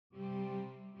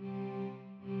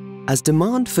As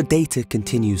demand for data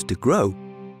continues to grow,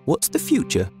 what's the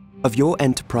future of your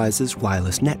enterprise's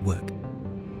wireless network?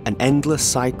 An endless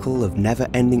cycle of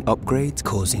never-ending upgrades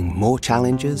causing more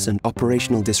challenges and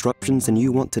operational disruptions than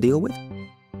you want to deal with?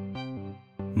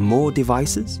 More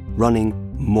devices running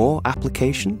more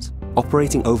applications,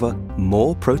 operating over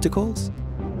more protocols,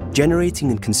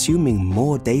 generating and consuming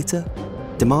more data,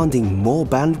 demanding more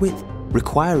bandwidth,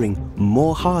 requiring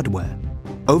more hardware,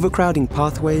 overcrowding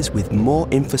pathways with more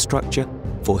infrastructure,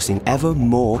 forcing ever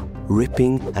more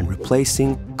ripping and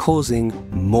replacing, causing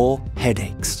more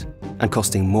headaches, and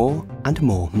costing more and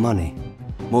more money.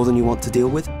 More than you want to deal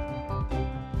with?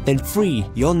 Then free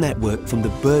your network from the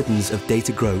burdens of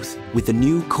data growth with the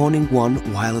new Corning One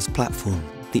wireless platform,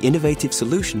 the innovative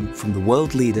solution from the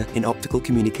world leader in optical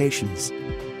communications.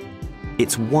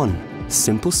 It's one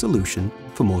simple solution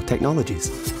for more technologies,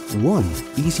 one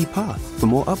easy path for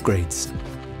more upgrades,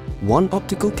 one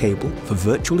optical cable for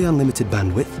virtually unlimited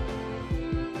bandwidth,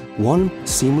 one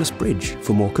seamless bridge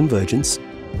for more convergence,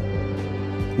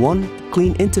 one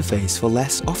clean interface for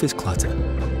less office clutter,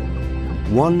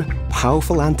 one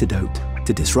powerful antidote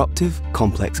to disruptive,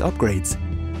 complex upgrades,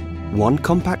 one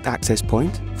compact access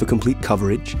point for complete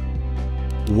coverage,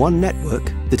 one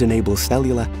network that enables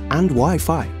cellular and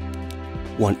Wi-Fi,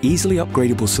 one easily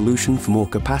upgradable solution for more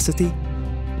capacity,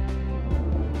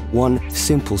 one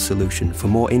simple solution for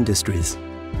more industries,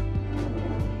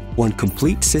 one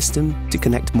complete system to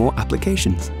connect more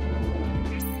applications,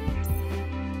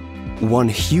 one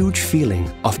huge feeling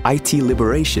of IT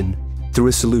liberation through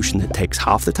a solution that takes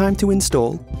half the time to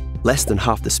install, less than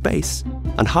half the space,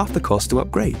 and half the cost to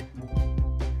upgrade.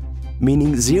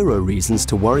 Meaning zero reasons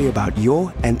to worry about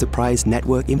your enterprise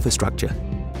network infrastructure.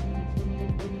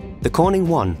 The Corning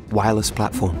One wireless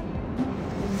platform.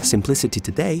 Simplicity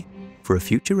today for a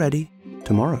future-ready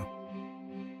tomorrow.